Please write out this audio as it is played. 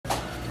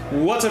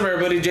What's up,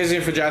 everybody? Jason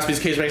here for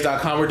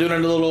JaspysCaseBreaks.com. We're doing a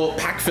little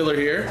pack filler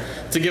here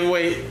to give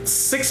away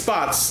 6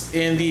 spots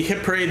in the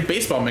Hit Parade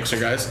baseball mixer,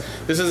 guys.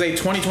 This is a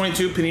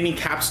 2022 Panini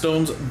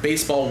Capstones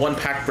baseball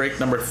 1-pack break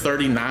number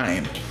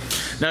 39.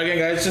 Now again,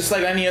 guys, just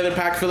like any other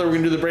pack filler, we're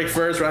gonna do the break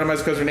first, randomize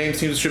because their names,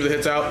 teams, distribute the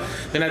hits out.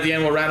 Then at the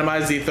end, we'll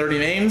randomize the 30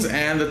 names,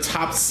 and the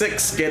top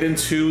 6 get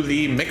into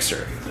the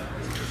mixer.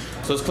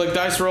 So let's click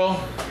dice roll,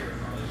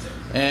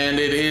 and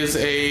it is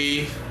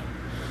a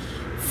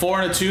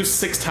 4 and a 2,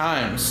 6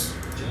 times.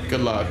 Good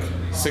luck.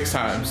 6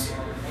 times.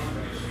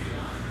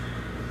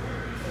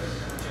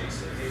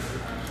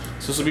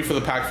 So this will be for the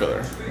pack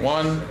filler.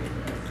 1,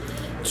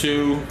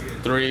 2,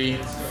 3,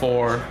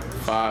 4,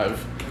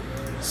 5,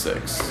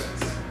 6.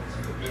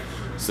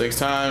 6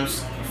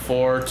 times.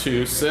 4,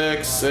 2,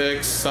 6,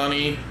 6.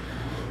 Sonny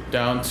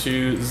down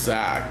to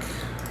Zach.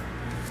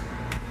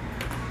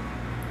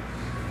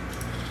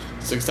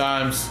 6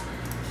 times.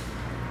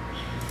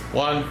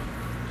 1,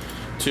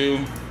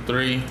 2,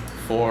 3,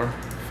 4,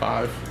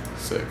 5,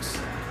 6.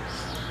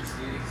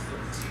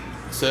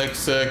 6,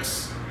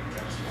 6.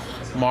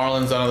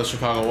 Marlins down to the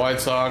Chicago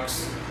White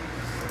Sox.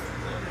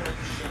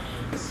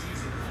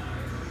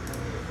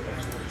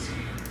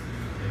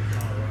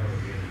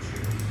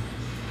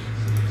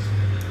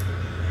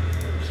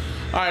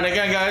 Alright,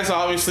 again, guys,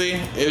 obviously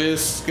it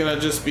is gonna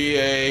just be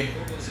a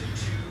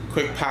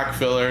quick pack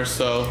filler,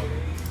 so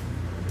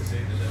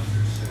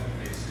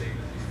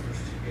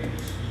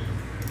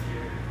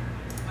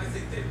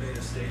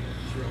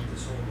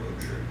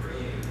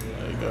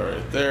there you go,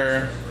 right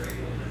there.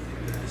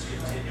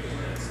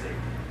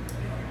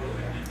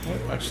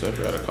 Oh, actually, I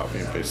forgot to copy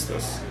and paste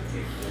this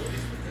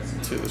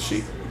to the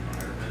sheet.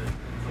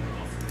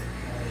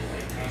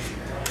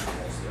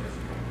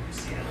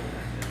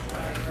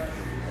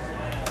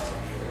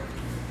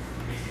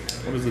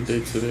 What is the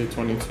date today?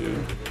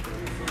 22.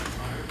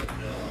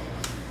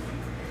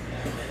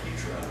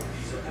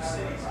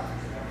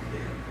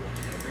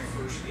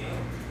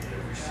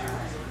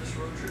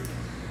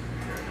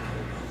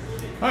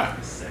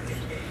 Alright, so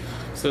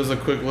there's a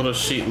quick little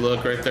sheet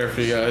look right there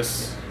for you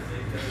guys.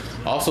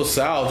 Also,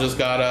 Sal just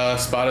got a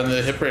spot in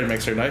the Hit Parade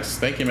mixer. Nice,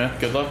 thank you, man.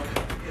 Good luck.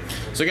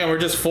 So again, we're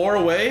just 4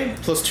 away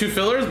plus 2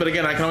 fillers, but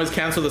again, I can always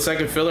cancel the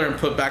second filler and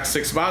put back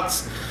 6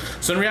 spots.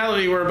 So in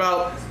reality, we're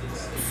about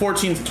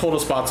 14 total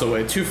spots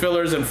away. 2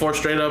 fillers and 4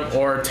 straight up,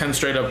 or 10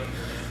 straight up,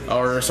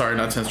 or sorry,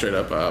 not 10 straight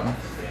up.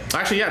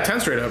 Actually, yeah, 10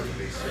 straight up,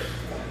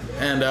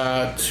 and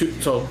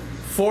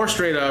 4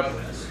 straight up,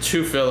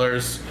 2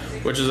 fillers,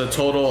 which is a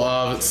total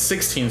of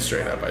 16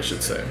 straight up, I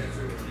should say.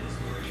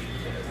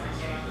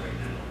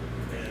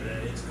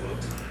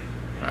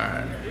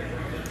 Alright,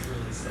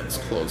 let's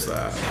close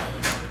that.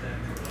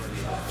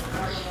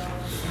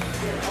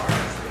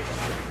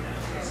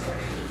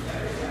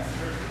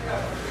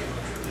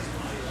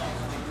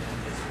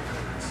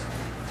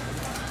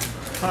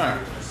 Alright.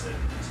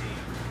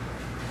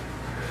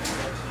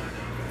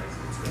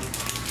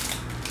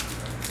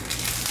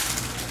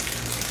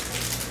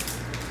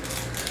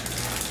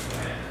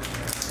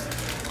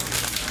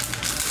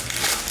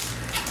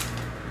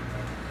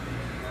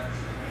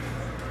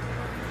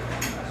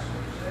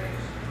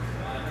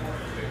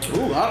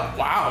 Ooh,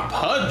 wow,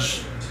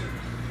 Pudge.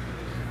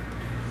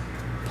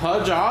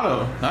 Pudge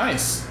auto,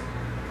 nice.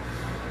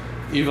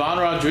 Ivan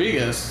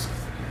Rodriguez.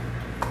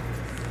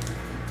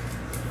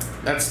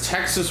 That's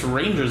Texas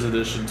Rangers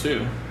edition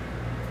too.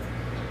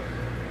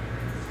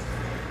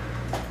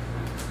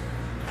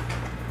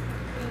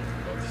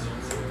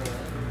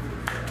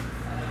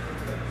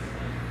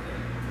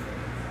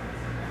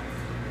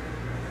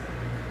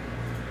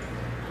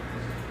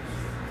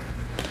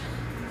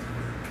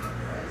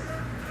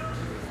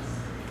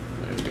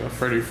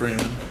 Freddie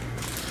Freeman.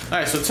 All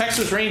right, so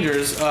Texas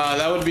Rangers,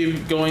 that would be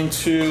going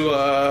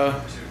to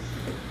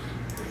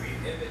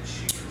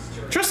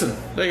Tristan.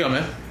 There you go,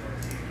 man.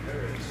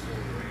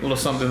 A little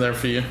something there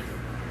for you.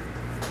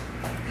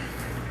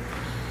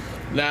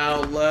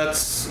 Now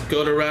let's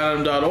go to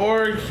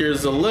random.org.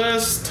 Here's the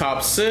list.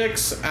 Top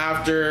 6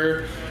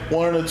 after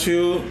 1 and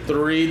 2,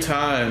 3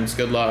 times.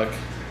 Good luck.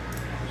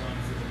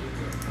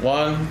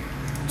 1,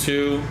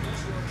 2,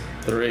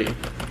 3.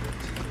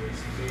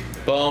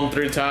 Boom,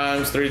 3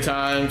 times, 3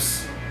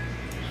 times.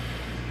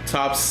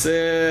 Top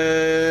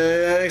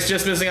 6.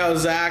 Just missing out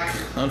Zach.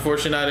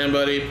 Unfortunately not in,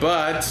 buddy.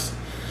 But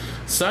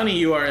Sonny,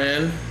 you are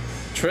in.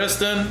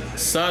 Tristan,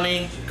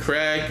 Sonny,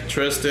 Craig,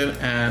 Tristan,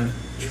 and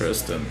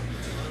Tristan.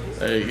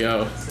 There you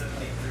go.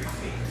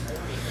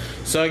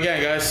 So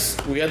again, guys,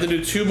 we have to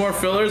do 2 more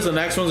fillers. The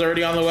next one's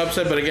already on the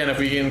website. But again, if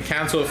we can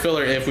cancel a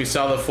filler if we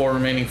sell the 4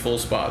 remaining full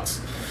spots.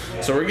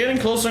 So we're getting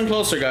closer and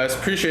closer, guys.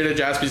 Appreciate it.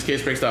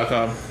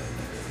 JaspysCaseBreaks.com.